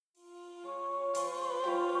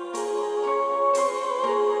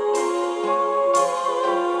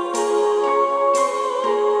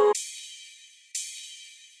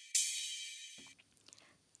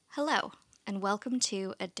and welcome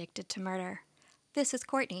to Addicted to Murder. This is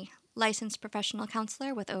Courtney, licensed professional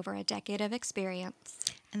counselor with over a decade of experience.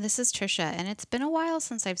 And this is Trisha, and it's been a while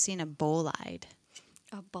since I've seen a bolide.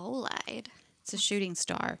 A bolide? It's a shooting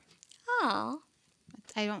star. Oh.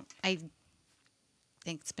 I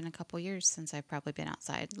think it's been a couple years since I've probably been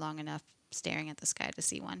outside long enough staring at the sky to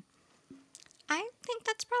see one. I think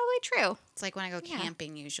that's probably true. It's like when I go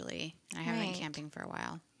camping usually. I haven't been camping for a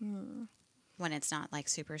while. When it's not like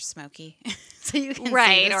super smoky. So you can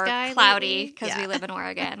see the sky. Or cloudy because we live in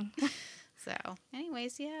Oregon. So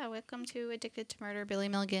anyways, welcome to Addicted to Murder, Billy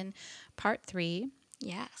Milligan, Part 3.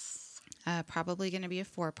 Yes. Probably going to be a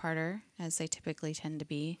 4-parter, as they typically tend to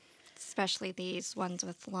be. Especially these ones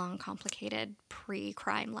with long, complicated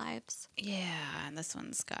pre-crime lives. Yeah, and this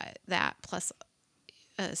one's got that plus,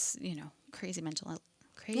 crazy mental,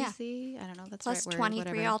 crazy. Yeah. I don't know. That's plus the right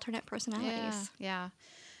 23 word, alternate personalities. Yeah.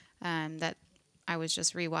 That I was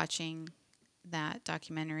just rewatching that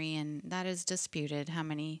documentary, and that is disputed how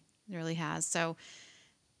many it really has. So,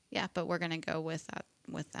 yeah, but we're gonna go with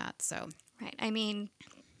that. So, right. I mean,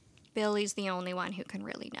 Billy's the only one who can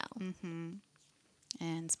really know. Mm-hmm.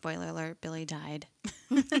 And spoiler alert, Billy died.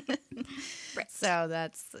 Right. So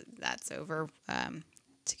that's over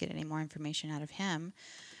to get any more information out of him.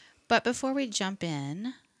 But before we jump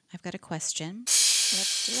in, I've got a question.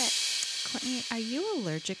 Let's do it. Courtney, are you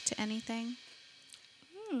allergic to anything?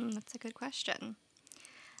 That's a good question.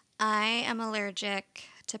 I am allergic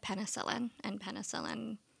to penicillin and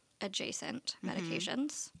penicillin adjacent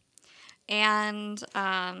medications and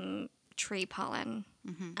tree pollen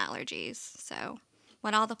allergies. So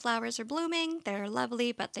when all the flowers are blooming, they're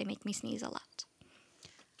lovely, but they make me sneeze a lot.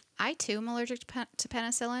 I, too, am allergic to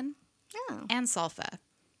penicillin and sulfa.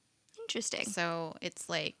 Interesting. So it's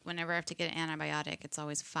like whenever I have to get an antibiotic, it's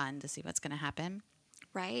always fun to see what's going to happen.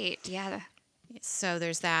 Right, yeah. So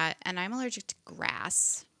there's that. And I'm allergic to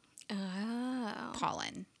grass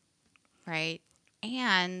pollen, right?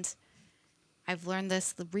 And I've learned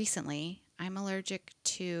this recently. I'm allergic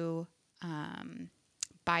to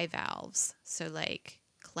bivalves. So like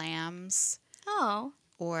clams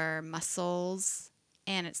or mussels.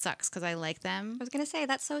 And it sucks because I like them. I was going to say,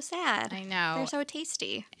 that's so sad. I know. They're so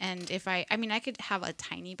tasty. And if I could have a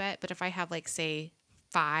tiny bit, but if I have like, say,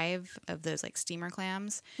 5 of those like steamer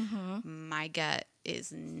clams, my gut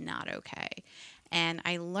is not okay. And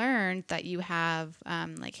I learned that you have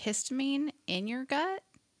like histamine in your gut.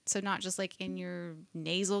 So not just like in your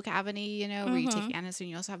nasal cavity, where you take antihistamine,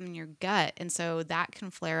 you also have them in your gut. And so that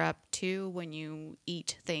can flare up too when you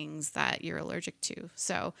eat things that you're allergic to.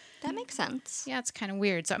 So that makes sense. Yeah, it's kind of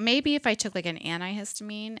weird. So maybe if I took like an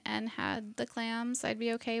antihistamine and had the clams, I'd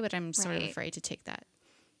be okay. But I'm sort of afraid to take that.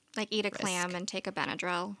 Like eat a clam and take a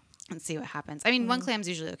Benadryl. And see what happens. I mean, one clam's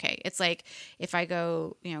usually okay. It's like if I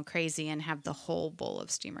go, crazy and have the whole bowl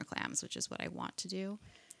of steamer clams, which is what I want to do.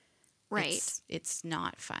 Right. It's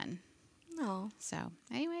not fun. No. So,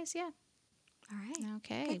 anyways, yeah. All right.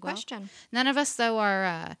 Okay. Good question. None of us, though,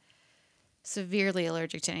 are severely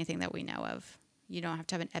allergic to anything that we know of. You don't have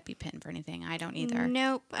to have an EpiPen for anything. I don't either.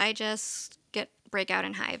 Nope. I just break out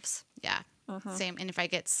in hives. Yeah. Same. And if I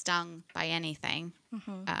get stung by anything,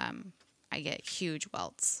 I get huge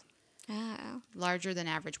welts. Oh. Larger than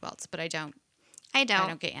average welts, but I don't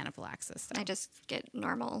get anaphylaxis. So. I just get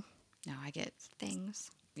normal. No, I get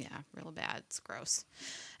things. Yeah, real bad. It's gross.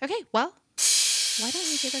 Okay, well, why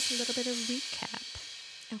don't you give us a little bit of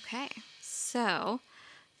recap? Okay. So,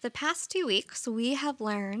 the past 2 weeks, we have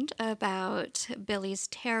learned about Billy's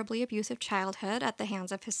terribly abusive childhood at the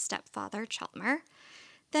hands of his stepfather, Chalmer.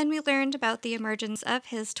 Then we learned about the emergence of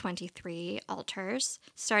his 23 alters,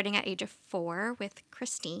 starting at age of 4 with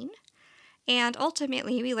Christine. And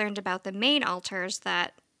ultimately, we learned about the main alters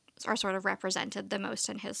that are sort of represented the most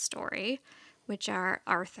in his story, which are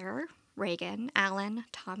Arthur, Reagan, Alan,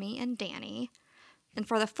 Tommy, and Danny. And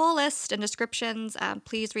for the full list and descriptions,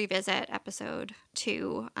 please revisit episode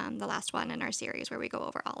 2, the last one in our series, where we go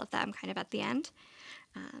over all of them kind of at the end.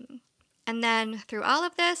 And then through all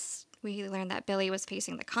of this, we learned that Billy was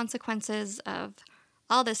facing the consequences of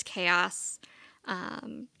all this chaos.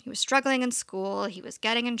 He was struggling in school, he was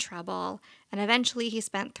getting in trouble, and eventually he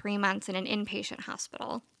spent 3 months in an inpatient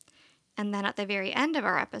hospital. And then at the very end of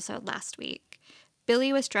our episode last week,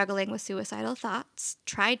 Billy was struggling with suicidal thoughts,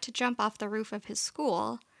 tried to jump off the roof of his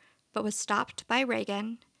school, but was stopped by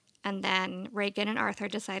Reagan, and then Reagan and Arthur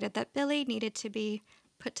decided that Billy needed to be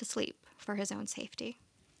put to sleep for his own safety.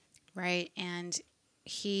 Right, and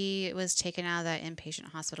he was taken out of that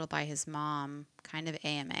inpatient hospital by his mom, kind of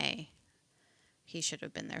AMA. He should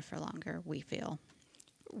have been there for longer, we feel.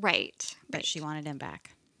 Right. But she wanted him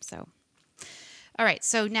back, so... All right.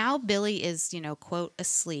 So now Billy is, quote,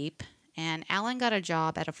 asleep. And Alan got a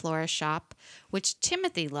job at a florist shop, which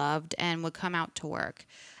Timothy loved and would come out to work.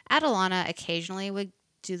 Adelana occasionally would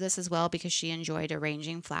do this as well because she enjoyed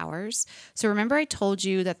arranging flowers. So remember I told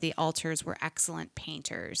you that the Alters were excellent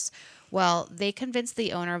painters. Well, they convinced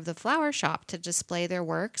the owner of the flower shop to display their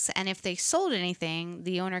works, and if they sold anything,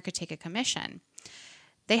 the owner could take a commission.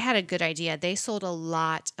 They had a good idea. They sold a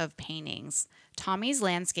lot of paintings. Tommy's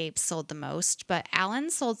landscapes sold the most, but Alan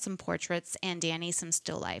sold some portraits and Danny some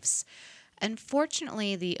still lifes.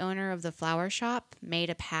 Unfortunately, the owner of the flower shop made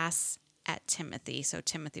a pass at Timothy, so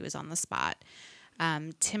Timothy was on the spot.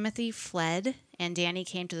 Timothy fled, and Danny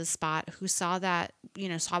came to the spot, who saw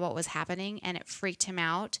what was happening, and it freaked him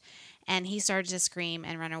out, and he started to scream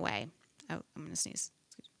and run away. Oh, I'm going to sneeze.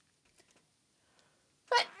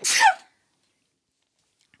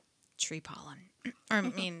 Tree pollen.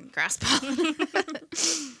 Grass pollen.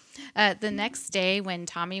 The next day, when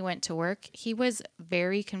Tommy went to work, he was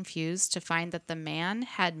very confused to find that the man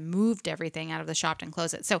had moved everything out of the shop and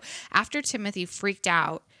closed it. So after Timothy freaked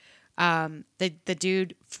out, the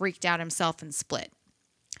dude freaked out himself and split.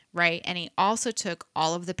 Right. And he also took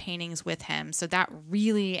all of the paintings with him. So that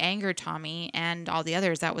really angered Tommy and all the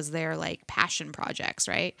others. That was their passion projects.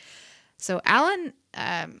 Right. So Alan,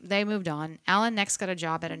 they moved on. Alan next got a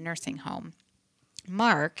job at a nursing home.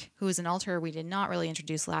 Mark, who was an alter we did not really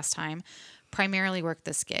introduce last time, primarily worked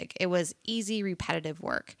this gig. It was easy, repetitive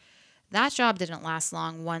work. That job didn't last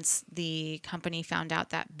long once the company found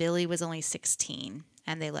out that Billy was only 16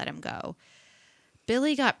 and they let him go.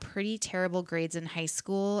 Billy got pretty terrible grades in high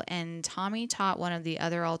school, and Tommy taught one of the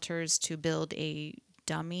other alters to build a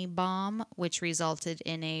dummy bomb, which resulted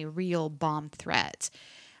in a real bomb threat.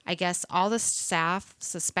 I guess all the staff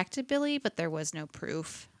suspected Billy, but there was no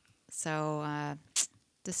proof. So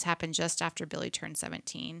this happened just after Billy turned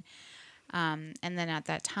 17. And then at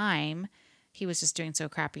that time, he was just doing so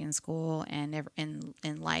crappy in school and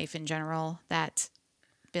in life in general that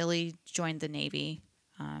Billy joined the Navy.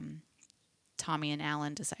 Tommy and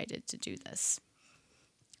Alan decided to do this.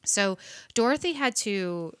 So Dorothy had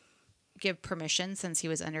to give permission since he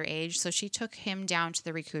was underage. So she took him down to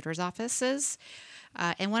the recruiter's offices.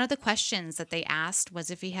 And one of the questions that they asked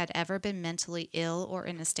was if he had ever been mentally ill or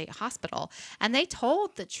in a state hospital. And they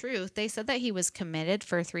told the truth. They said that he was committed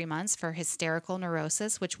for 3 months for hysterical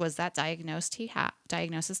neurosis, which was that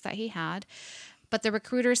diagnosis that he had. But the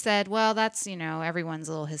recruiter said, well, that's, everyone's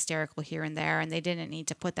a little hysterical here and there, and they didn't need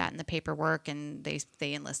to put that in the paperwork, and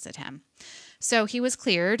they enlisted him. So he was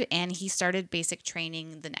cleared, and he started basic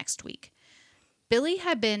training the next week. Billy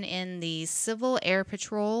had been in the Civil Air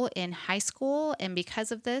Patrol in high school, and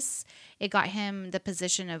because of this, it got him the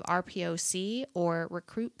position of RPOC, or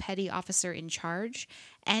Recruit Petty Officer in Charge,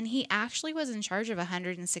 and he actually was in charge of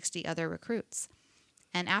 160 other recruits.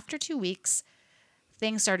 And after 2 weeks,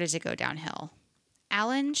 things started to go downhill.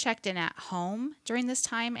 Alan checked in at home during this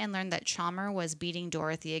time and learned that Chalmer was beating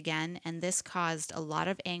Dorothy again, and this caused a lot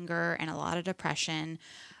of anger and a lot of depression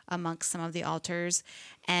amongst some of the alters,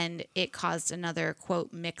 and it caused another,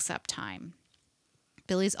 quote, mix-up time.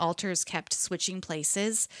 Billy's alters kept switching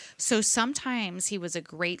places, so sometimes he was a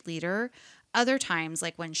great leader. Other times,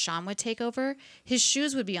 like when Sean would take over, his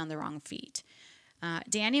shoes would be on the wrong feet.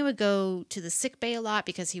 Danny would go to the sick bay a lot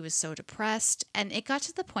because he was so depressed, and it got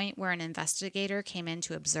to the point where an investigator came in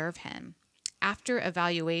to observe him. After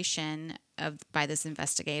evaluation by this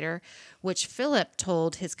investigator, which Philip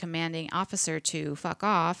told his commanding officer to fuck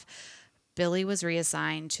off, Billy was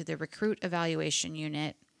reassigned to the recruit evaluation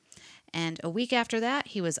unit. And a week after that,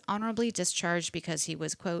 he was honorably discharged because he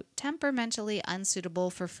was, quote, temperamentally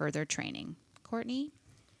unsuitable for further training. Courtney?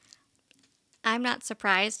 I'm not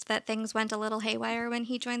surprised that things went a little haywire when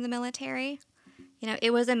he joined the military.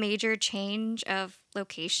 It was a major change of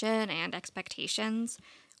location and expectations,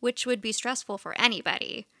 which would be stressful for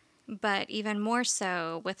anybody, but even more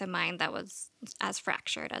so with a mind that was as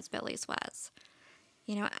fractured as Billy's was.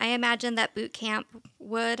 I imagine that boot camp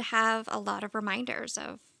would have a lot of reminders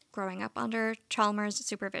of growing up under Chalmers'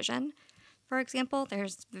 supervision. For example,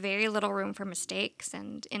 there's very little room for mistakes,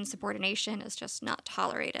 and insubordination is just not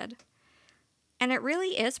tolerated. And it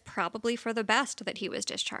really is probably for the best that he was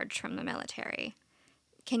discharged from the military.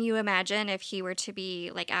 Can you imagine if he were to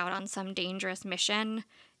be out on some dangerous mission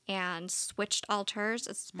and switched alters,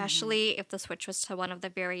 especially if the switch was to one of the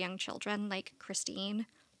very young children like Christine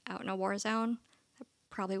out in a war zone? That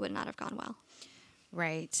probably would not have gone well.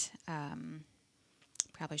 Right.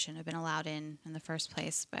 Probably shouldn't have been allowed in the first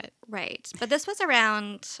place, but... Right. But this was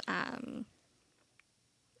around kind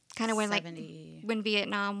of when 70... when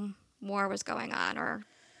Vietnam War was going on, or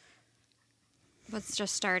was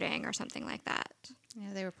just starting or something like that.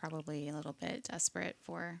 Yeah, they were probably a little bit desperate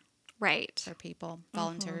for Right. their people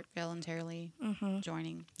voluntarily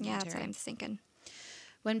joining the Yeah, that's what military. I'm thinking.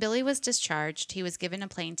 When Billy was discharged, he was given a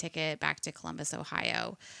plane ticket back to Columbus,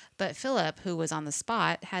 Ohio. But Philip, who was on the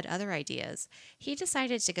spot, had other ideas. He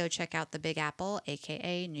decided to go check out the Big Apple,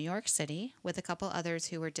 aka New York City, with a couple others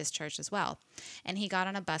who were discharged as well. And he got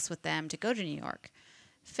on a bus with them to go to New York.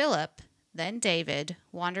 Philip, then David,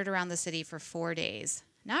 wandered around the city for 4 days,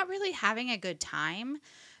 not really having a good time.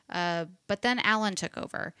 But then Alan took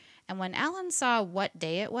over. And when Alan saw what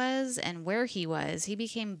day it was and where he was, he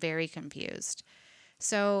became very confused.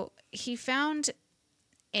 So he found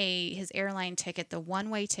his airline ticket, the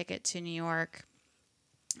one-way ticket to New York,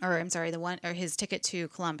 or I'm sorry, his ticket to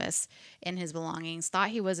Columbus in his belongings, thought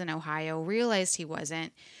he was in Ohio, realized he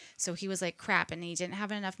wasn't. So he was like, crap, and he didn't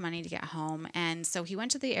have enough money to get home. And so he went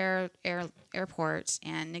to the airport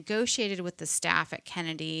and negotiated with the staff at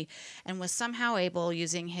Kennedy and was somehow able,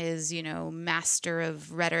 using his, master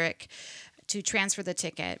of rhetoric, to transfer the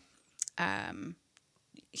ticket.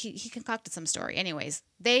 He concocted some story. Anyways,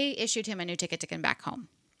 they issued him a new ticket to come back home.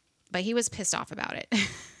 But he was pissed off about it.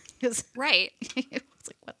 Right. It was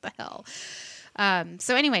like, what the hell?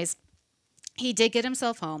 So anyways, he did get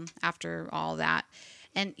himself home after all that.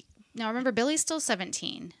 And now remember, Billy's still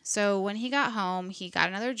 17. So when he got home, he got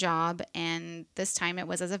another job. And this time it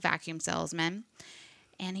was as a vacuum salesman.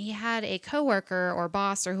 And he had a coworker or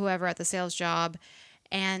boss or whoever at the sales job.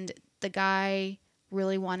 And the guy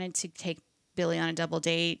really wanted to take Billy on a double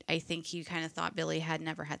date. I think he kind of thought Billy had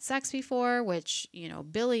never had sex before, which,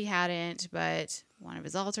 Billy hadn't, but one of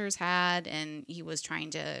his alters had, and he was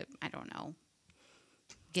trying to, I don't know,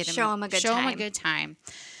 show him a good time.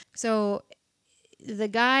 So the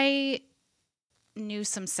guy knew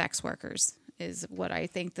some sex workers, is what I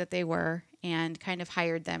think that they were, and kind of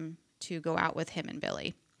hired them to go out with him and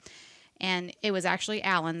Billy. And it was actually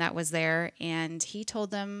Alan that was there, and he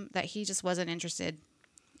told them that he just wasn't interested.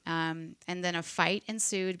 And then a fight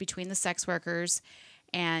ensued between the sex workers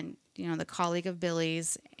and, the colleague of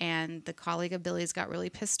Billy's. And the colleague of Billy's got really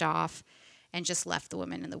pissed off and just left the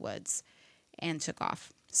women in the woods and took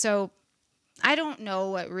off. So I don't know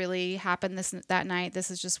what really happened that night.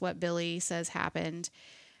 This is just what Billy says happened,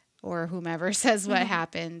 or whomever says what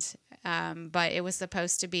happened. But it was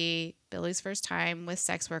supposed to be Billy's first time with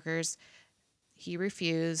sex workers. He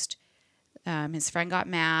refused. His friend got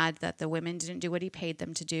mad that the women didn't do what he paid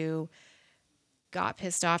them to do, got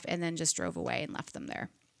pissed off, and then just drove away and left them there.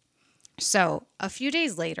 So a few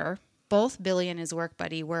days later, both Billy and his work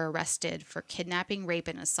buddy were arrested for kidnapping, rape,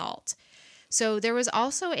 and assault. So there was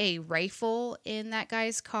also a rifle in that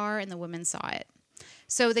guy's car, and the women saw it.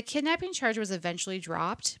 So the kidnapping charge was eventually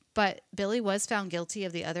dropped, but Billy was found guilty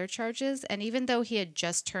of the other charges. And even though he had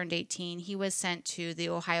just turned 18, he was sent to the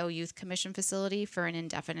Ohio Youth Commission facility for an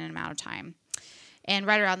indefinite amount of time. And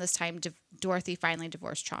right around this time, Dorothy finally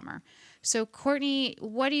divorced Chalmer. So Courtney,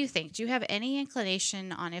 what do you think? Do you have any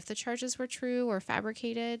inclination on if the charges were true or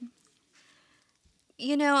fabricated?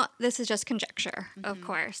 This is just conjecture, of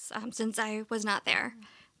course, since I was not there.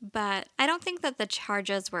 But I don't think that the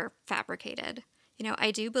charges were fabricated.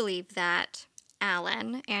 I do believe that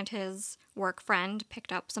Alan and his work friend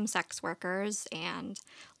picked up some sex workers and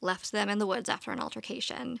left them in the woods after an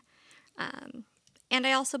altercation. And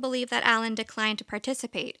I also believe that Alan declined to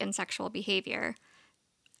participate in sexual behavior.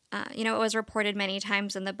 It was reported many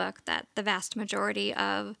times in the book that the vast majority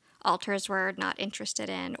of alters were not interested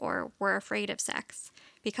in or were afraid of sex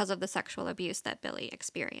because of the sexual abuse that Billy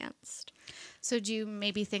experienced. So do you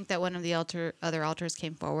maybe think that one of the other alters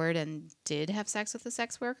came forward and did have sex with the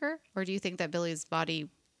sex worker? Or do you think that Billy's body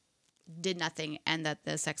did nothing and that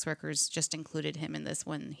the sex workers just included him in this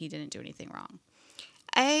when he didn't do anything wrong?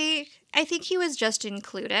 I think he was just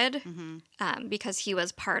included because he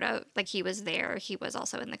was part of, he was there. He was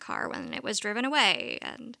also in the car when it was driven away.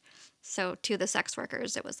 And so to the sex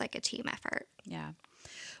workers, it was like a team effort. Yeah.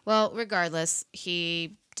 Well, regardless,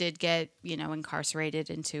 he did get, incarcerated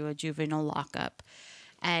into a juvenile lockup.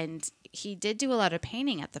 And he did do a lot of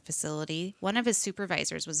painting at the facility. One of his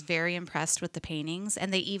supervisors was very impressed with the paintings,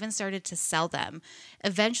 and they even started to sell them.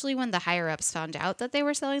 Eventually, when the higher-ups found out that they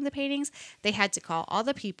were selling the paintings, they had to call all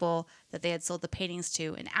the people that they had sold the paintings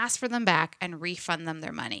to and ask for them back and refund them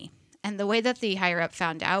their money. And the way that the higher-up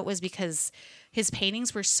found out was because his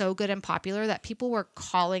paintings were so good and popular that people were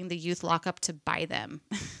calling the youth lockup to buy them.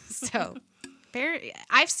 So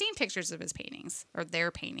I've seen pictures of his paintings, or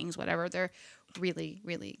their paintings, whatever. They're really,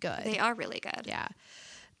 really good. They are really good. Yeah.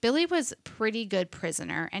 Billy was a pretty good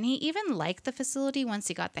prisoner, and he even liked the facility once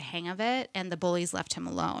he got the hang of it and the bullies left him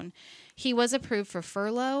alone. He was approved for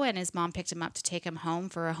furlough, and his mom picked him up to take him home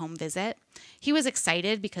for a home visit. He was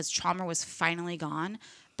excited because Chalmer was finally gone,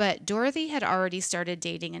 but Dorothy had already started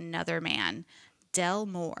dating another man, Del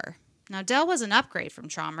Moore. Now, Del was an upgrade from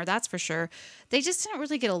Chalmer, that's for sure. They just didn't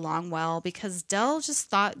really get along well because Del just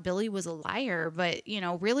thought Billy was a liar, but,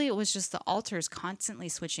 really it was just the alters constantly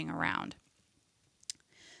switching around.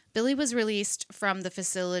 Billy was released from the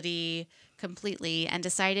facility completely and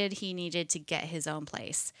decided he needed to get his own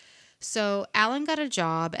place. So Alan got a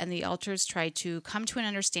job, and the alters tried to come to an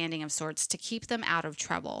understanding of sorts to keep them out of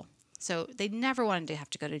trouble. So they never wanted to have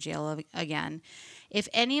to go to jail again. If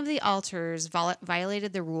any of the alters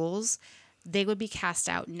violated the rules, they would be cast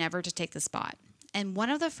out, never to take the spot. And one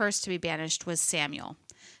of the first to be banished was Samuel.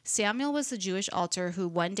 Samuel was the Jewish altar who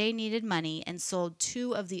one day needed money and sold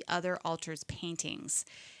 2 of the other altars' paintings.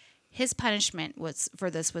 His punishment was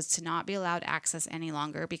to not be allowed access any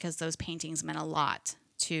longer because those paintings meant a lot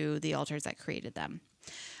to the altars that created them.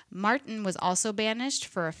 Martin was also banished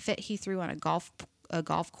for a fit he threw on a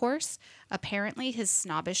golf course. Apparently, his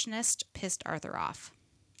snobbishness pissed Arthur off.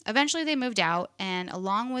 Eventually, they moved out, and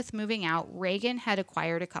along with moving out, Reagan had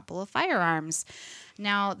acquired a couple of firearms.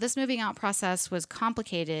 Now, this moving out process was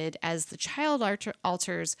complicated as the child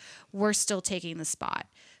alters were still taking the spot.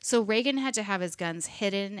 So Reagan had to have his guns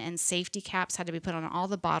hidden, and safety caps had to be put on all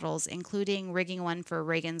the bottles, including rigging one for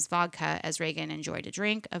Reagan's vodka, as Reagan enjoyed a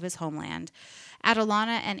drink of his homeland.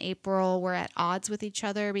 Adelana and April were at odds with each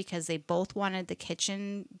other because they both wanted the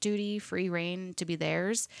kitchen duty, free reign, to be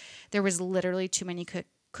theirs. There was literally too many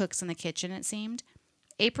cooks in the kitchen, it seemed.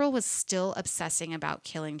 April was still obsessing about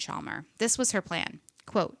killing Chalmer. This was her plan.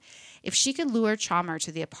 Quote, if she could lure Chalmer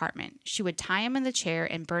to the apartment, she would tie him in the chair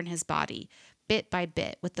and burn his body, bit by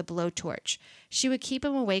bit, with the blowtorch. She would keep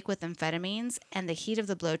him awake with amphetamines, and the heat of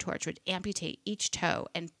the blowtorch would amputate each toe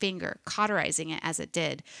and finger, cauterizing it as it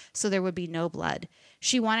did, so there would be no blood.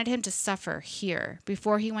 She wanted him to suffer here,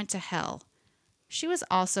 before he went to hell. She was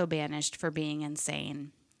also banished for being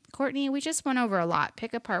insane. Courtney, we just went over a lot.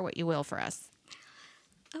 Pick apart what you will for us.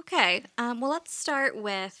 Okay, well, let's start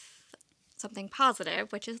with something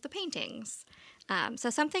positive, which is the paintings. So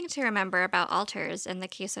something to remember about alters in the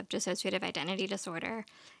case of dissociative identity disorder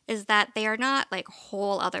is that they are not like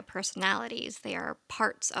whole other personalities. They are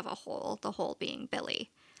parts of a whole, the whole being Billy.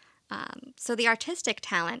 So the artistic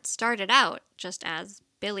talent started out just as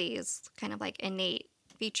Billy's kind of like innate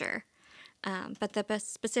feature. But the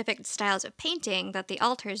specific styles of painting that the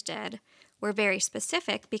alters did were very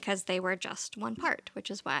specific because they were just one part, which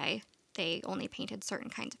is why they only painted certain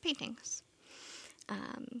kinds of paintings.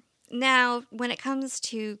 Now, when it comes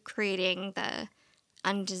to creating the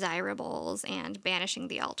undesirables and banishing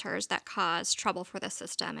the alters that cause trouble for the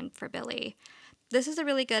system and for Billy, this is a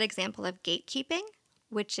really good example of gatekeeping,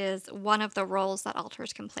 which is one of the roles that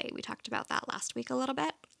alters can play. We talked about that last week a little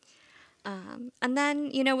bit. And then,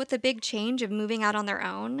 with the big change of moving out on their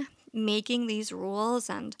own, making these rules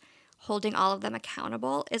and holding all of them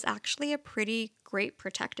accountable is actually a pretty great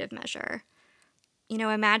protective measure.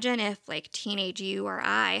 Imagine if, like, teenage you or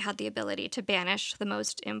I had the ability to banish the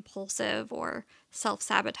most impulsive or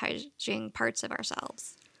self-sabotaging parts of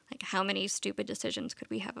ourselves. Like, how many stupid decisions could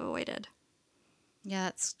we have avoided? Yeah,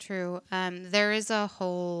 that's true. There is a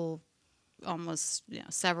whole almost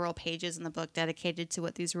several pages in the book dedicated to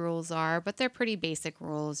what these rules are, but they're pretty basic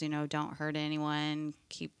rules. Don't hurt anyone,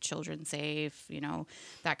 keep children safe,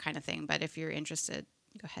 that kind of thing. But if you're interested,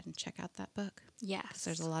 go ahead and check out that book. Yes.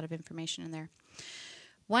 There's a lot of information in there.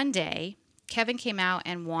 One day, Kevin came out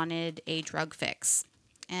and wanted a drug fix.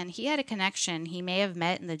 And he had a connection he may have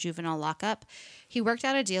met in the juvenile lockup. He worked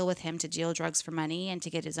out a deal with him to deal drugs for money and to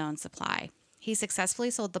get his own supply. He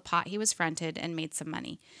successfully sold the pot he was fronted and made some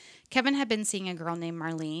money. Kevin had been seeing a girl named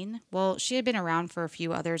Marlene. Well, she had been around for a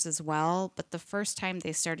few others as well, but the first time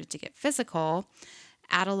they started to get physical,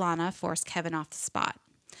 Adelana forced Kevin off the spot.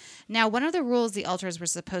 Now, one of the rules the alters were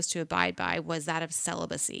supposed to abide by was that of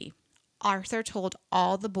celibacy. Arthur told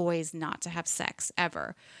all the boys not to have sex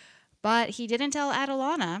ever, but he didn't tell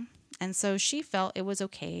Adelana, and so she felt it was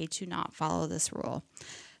okay to not follow this rule.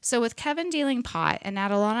 So with Kevin dealing pot and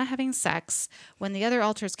Adelana having sex, when the other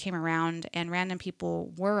alters came around and random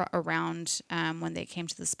people were around when they came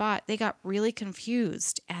to the spot, they got really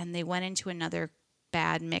confused and they went into another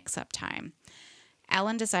bad mix-up time.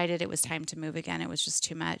 Alan decided it was time to move again. It was just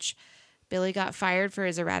too much. Billy got fired for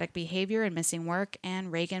his erratic behavior and missing work,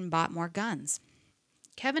 and Reagan bought more guns.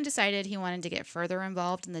 Kevin decided he wanted to get further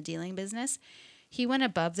involved in the dealing business. He went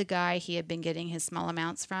above the guy he had been getting his small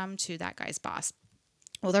amounts from to that guy's boss.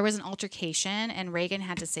 Well, there was an altercation, and Reagan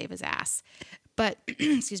had to save his ass. But,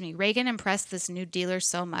 excuse me, Reagan impressed this new dealer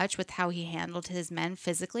so much with how he handled his men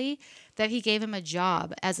physically that he gave him a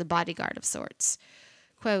job as a bodyguard of sorts.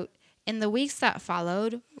 Quote, in the weeks that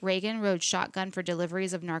followed, Reagan rode shotgun for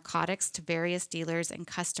deliveries of narcotics to various dealers and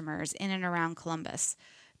customers in and around Columbus.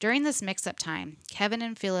 During this mix-up time, Kevin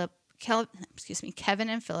and Philip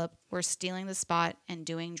were stealing the spot and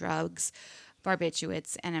doing drugs,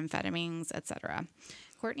 barbiturates, and amphetamines, etc.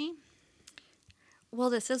 Courtney? Well,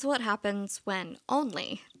 this is what happens when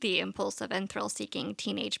only the impulsive and thrill-seeking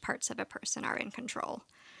teenage parts of a person are in control.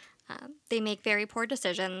 They make very poor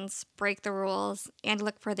decisions, break the rules, and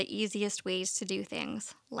look for the easiest ways to do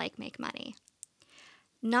things, like make money.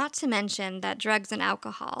 Not to mention that drugs and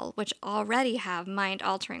alcohol, which already have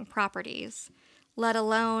mind-altering properties, let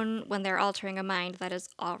alone when they're altering a mind that is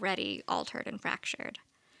already altered and fractured.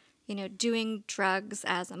 Doing drugs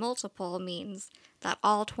as a multiple means that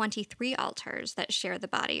all 23 alters that share the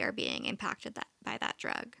body are being impacted by that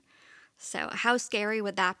drug. So how scary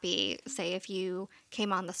would that be, say, if you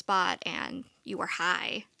came on the spot and you were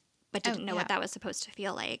high, but didn't know what that was supposed to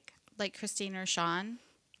feel like? Like Christine or Sean?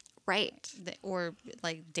 Right. Or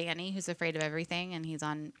like Danny, who's afraid of everything, and he's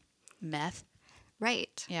on meth.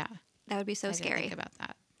 Right. Yeah. That would be so I scary. Didn't think about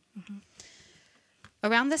that. Mm-hmm.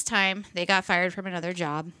 Around this time, they got fired from another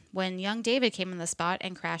job when young David came on the spot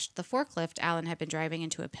and crashed the forklift Alan had been driving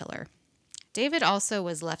into a pillar. David also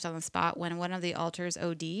was left on the spot when one of the alters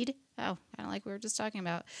OD'd. Oh, kind of like we were just talking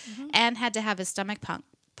about. Mm-hmm. And had to have his stomach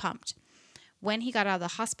pumped. When he got out of the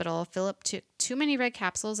hospital, Philip took too many red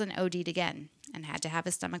capsules and OD'd again and had to have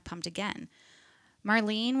his stomach pumped again.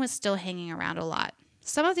 Marlene was still hanging around a lot.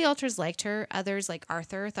 Some of the alters liked her. Others, like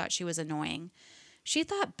Arthur, thought she was annoying. She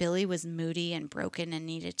thought Billy was moody and broken and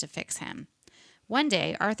needed to fix him. One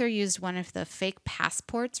day, Arthur used one of the fake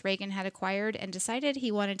passports Reagan had acquired and decided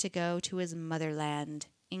he wanted to go to his motherland,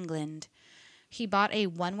 England. He bought a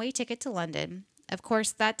one-way ticket to London. Of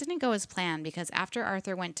course, that didn't go as planned because after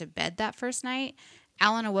Arthur went to bed that first night,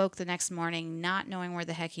 Alan awoke the next morning not knowing where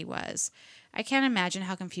the heck he was. I can't imagine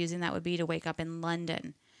how confusing that would be to wake up in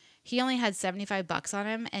London. He only had $75 on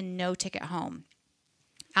him and no ticket home.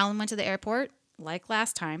 Alan went to the airport, like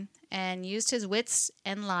last time, and used his wits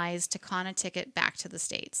and lies to con a ticket back to the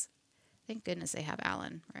States. Thank goodness they have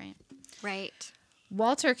Alan, right? Right.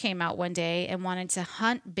 Walter came out one day and wanted to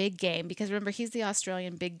hunt big game because remember, he's the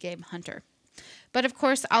Australian big game hunter. But of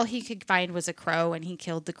course, all he could find was a crow, and he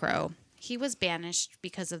killed the crow. He was banished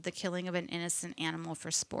because of the killing of an innocent animal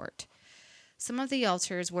for sport. Some of the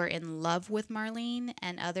alters were in love with Marlene,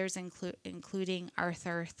 and others, including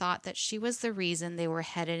Arthur, thought that she was the reason they were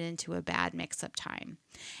headed into a bad mix-up time,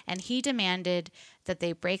 and he demanded that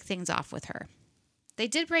they break things off with her. They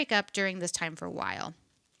did break up during this time for a while.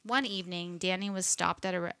 One evening, Danny was stopped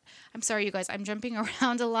at a... I'm sorry, you guys, I'm jumping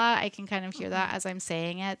around a lot. I can kind of hear that as I'm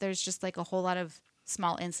saying it. There's just like a whole lot of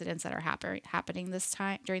small incidents that are happening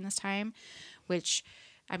during this time, which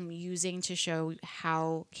I'm using to show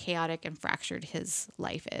how chaotic and fractured his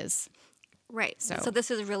life is. Right. So this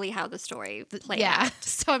is really how the story played out. Yeah.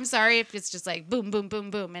 So I'm sorry if it's just like boom, boom, boom,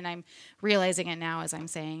 boom, and I'm realizing it now as I'm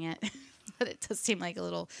saying it. But it does seem like a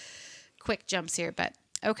little quick jumps here. But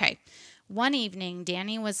okay. One evening,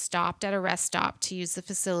 Danny was stopped at a rest stop to use the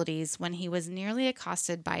facilities when he was nearly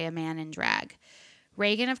accosted by a man in drag.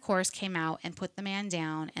 Reagan, of course, came out and put the man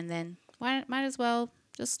down and then might as well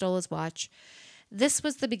just stole his watch. This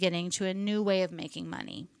was the beginning to a new way of making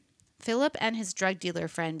money. Philip and his drug dealer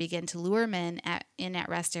friend began to lure men in at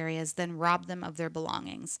rest areas, then rob them of their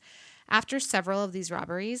belongings. After several of these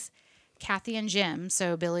robberies, Kathy and Jim,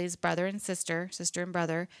 so Billy's brother and sister and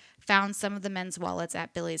brother, found some of the men's wallets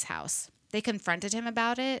at Billy's house. They confronted him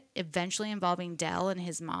about it, eventually involving Dell and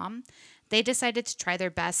his mom. They decided to try their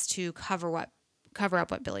best to cover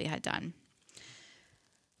up what Billy had done.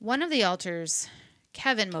 One of the alters,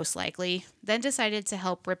 Kevin most likely, then decided to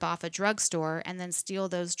help rip off a drugstore and then steal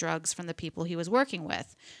those drugs from the people he was working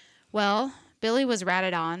with. Well, Billy was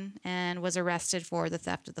ratted on and was arrested for the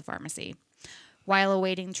theft of the pharmacy. While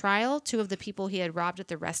awaiting trial, 2 of the people he had robbed at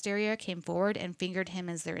the rest area came forward and fingered him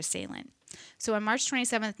as their assailant. So on March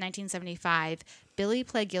 27, 1975, Billy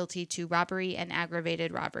pled guilty to robbery and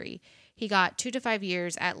aggravated robbery. He got 2 to 5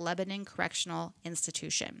 years at Lebanon Correctional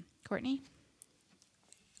Institution. Courtney?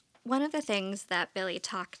 One of the things that Billy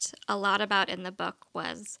talked a lot about in the book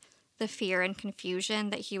was the fear and confusion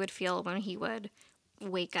that he would feel when he would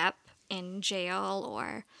wake up in jail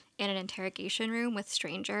or in an interrogation room with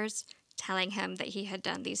strangers telling him that he had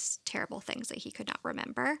done these terrible things that he could not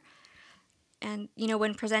remember. And,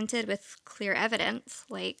 when presented with clear evidence,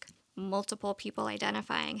 like multiple people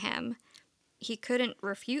identifying him, he couldn't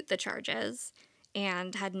refute the charges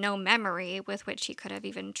and had no memory with which he could have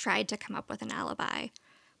even tried to come up with an alibi.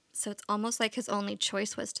 So it's almost like his only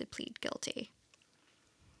choice was to plead guilty.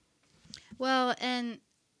 Well, and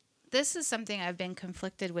this is something I've been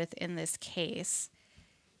conflicted with in this case.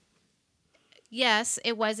 Yes,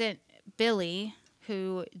 it wasn't Billy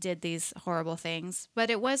who did these horrible things, but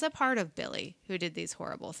it was a part of Billy who did these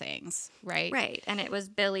horrible things, right? Right, and it was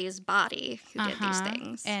Billy's body who did these Uh-huh.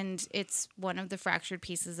 things. And it's one of the fractured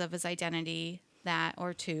pieces of his identity that,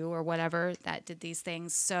 or two, or whatever, that did these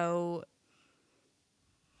things. So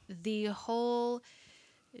the whole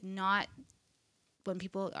not, when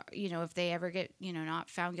people, if they ever get, not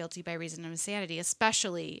found guilty by reason of insanity,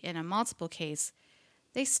 especially in a multiple case,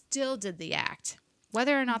 they still did the act,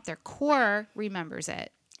 whether or not their core remembers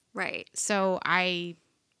it. Right. So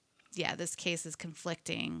this case is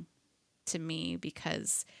conflicting to me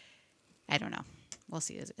because I don't know. We'll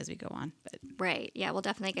see as we go on. But Right. Yeah, we'll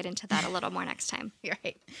definitely get into that a little more next time. you're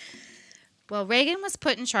right. Well, Reagan was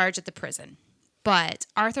put in charge at the prison, but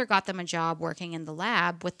Arthur got them a job working in the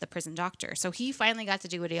lab with the prison doctor. So he finally got to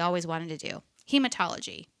do what he always wanted to do.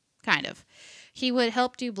 Hematology, kind of. He would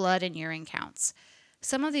help do blood and urine counts.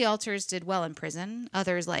 Some of the alters did well in prison.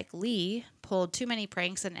 Others, like Lee, pulled too many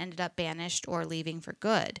pranks and ended up banished or leaving for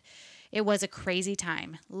good. It was a crazy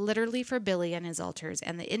time, literally for Billy and his alters,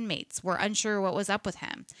 and the inmates were unsure what was up with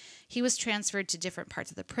him. He was transferred to different parts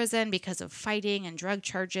of the prison because of fighting and drug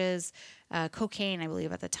charges, cocaine, I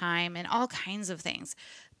believe, at the time, and all kinds of things.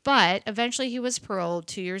 But eventually he was paroled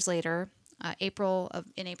 2 years later, in April of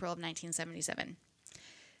 1977.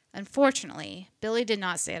 Unfortunately, Billy did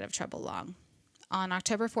not stay out of trouble long. On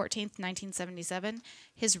October 14th, 1977,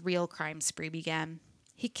 his real crime spree began.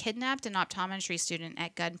 He kidnapped an optometry student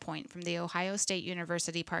at gunpoint from the Ohio State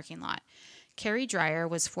University parking lot. Carrie Dreyer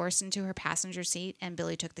was forced into her passenger seat, and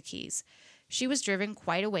Billy took the keys. She was driven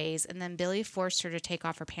quite a ways, and then Billy forced her to take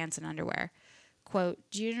off her pants and underwear. Quote,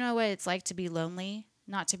 "Do you know what it's like to be lonely,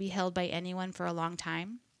 not to be held by anyone for a long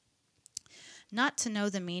time? Not to know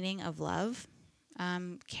the meaning of love?"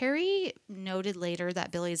 Carrie noted later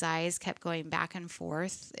that Billy's eyes kept going back and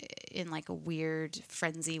forth in like a weird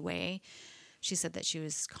frenzy way. She said that she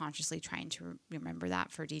was consciously trying to remember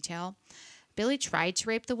that for detail. Billy tried to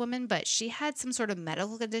rape the woman, but she had some sort of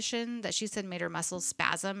medical condition that she said made her muscles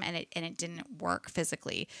spasm, and it didn't work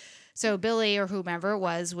physically. So Billy, or whomever it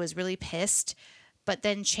was really pissed, but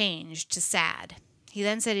then changed to sad. He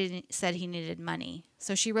then said he needed money.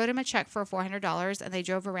 So she wrote him a check for $400, and they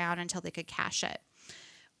drove around until they could cash it.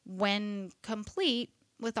 When complete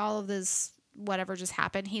with all of this, whatever just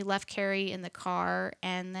happened, he left Carrie in the car,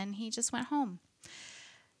 and then he just went home.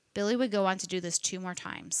 Billy would go on to do this 2 more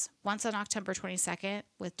times, once on October 22nd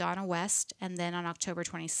with Donna West, and then on October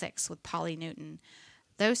 26th with Polly Newton.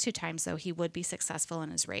 Those 2 times, though, he would be successful in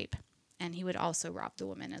his rape, and he would also rob the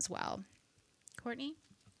woman as well. Courtney?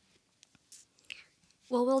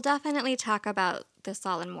 Well, we'll definitely talk about this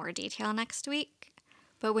all in more detail next week.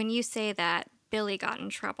 But when you say that Billy got in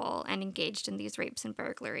trouble and engaged in these rapes and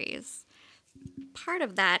burglaries, part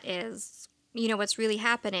of that is, what's really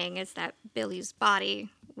happening is that Billy's body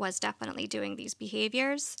was definitely doing these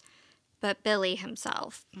behaviors, but Billy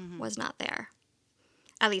himself was not there.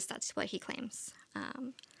 At least that's what he claims.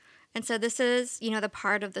 And so this is, the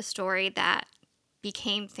part of the story that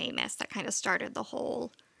became famous, that kind of started the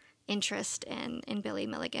whole interest in Billy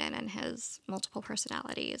Milligan and his multiple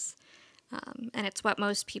personalities. And it's what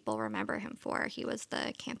most people remember him for. He was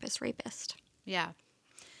the campus rapist. Yeah.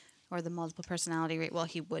 Or the multiple personality rape. Well,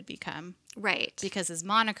 he would become. Right. Because his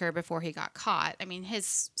moniker before he got caught, I mean,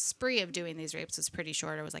 his spree of doing these rapes was pretty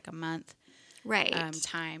short. It was like a month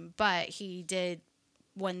time. But he did,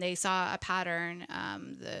 when they saw a pattern,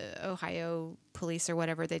 the Ohio police or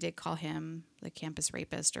whatever, they did call him the campus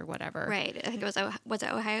rapist or whatever. Right. I think was it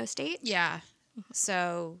Ohio State? Yeah.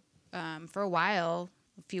 So for a while,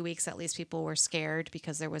 a few weeks at least, people were scared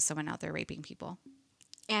because there was someone out there raping people.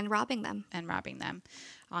 And robbing them.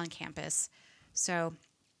 On campus. So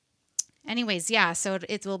anyways, yeah, so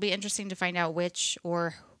it will be interesting to find out which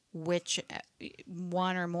one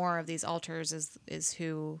or more of these alters is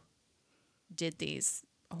who did these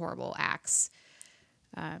horrible acts.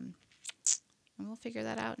 And we'll figure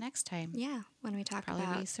that out next time. Yeah, when we talk Probably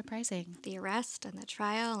about be surprising. the arrest and the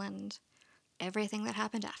trial and everything that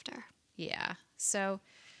happened after. Yeah. So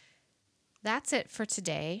that's it for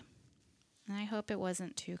today. And I hope it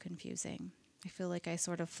wasn't too confusing. I feel like I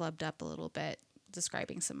sort of flubbed up a little bit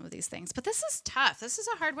describing some of these things. But this is tough. This is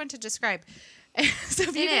a hard one to describe. So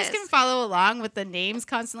if you It guys is. can follow along with the names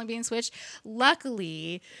constantly being switched,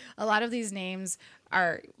 luckily, a lot of these names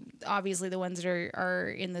are obviously the ones that are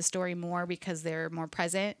in the story more because they're more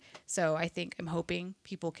present. So I'm hoping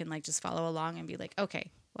people can like just follow along and be like, okay,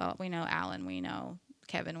 well, we know Alan, we know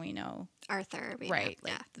Kevin, we know Arthur. right.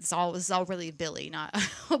 Yeah. Like this is all really Billy, not a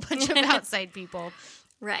whole bunch of outside people.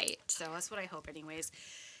 Right. So that's what I hope, anyways.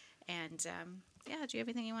 And yeah, do you have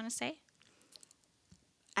anything you want to say?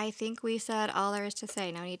 I think we said all there is to say.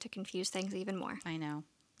 No need to confuse things even more. I know.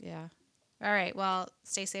 Yeah. All right. Well,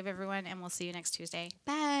 stay safe, everyone, and we'll see you next Tuesday.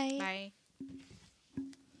 Bye. Bye.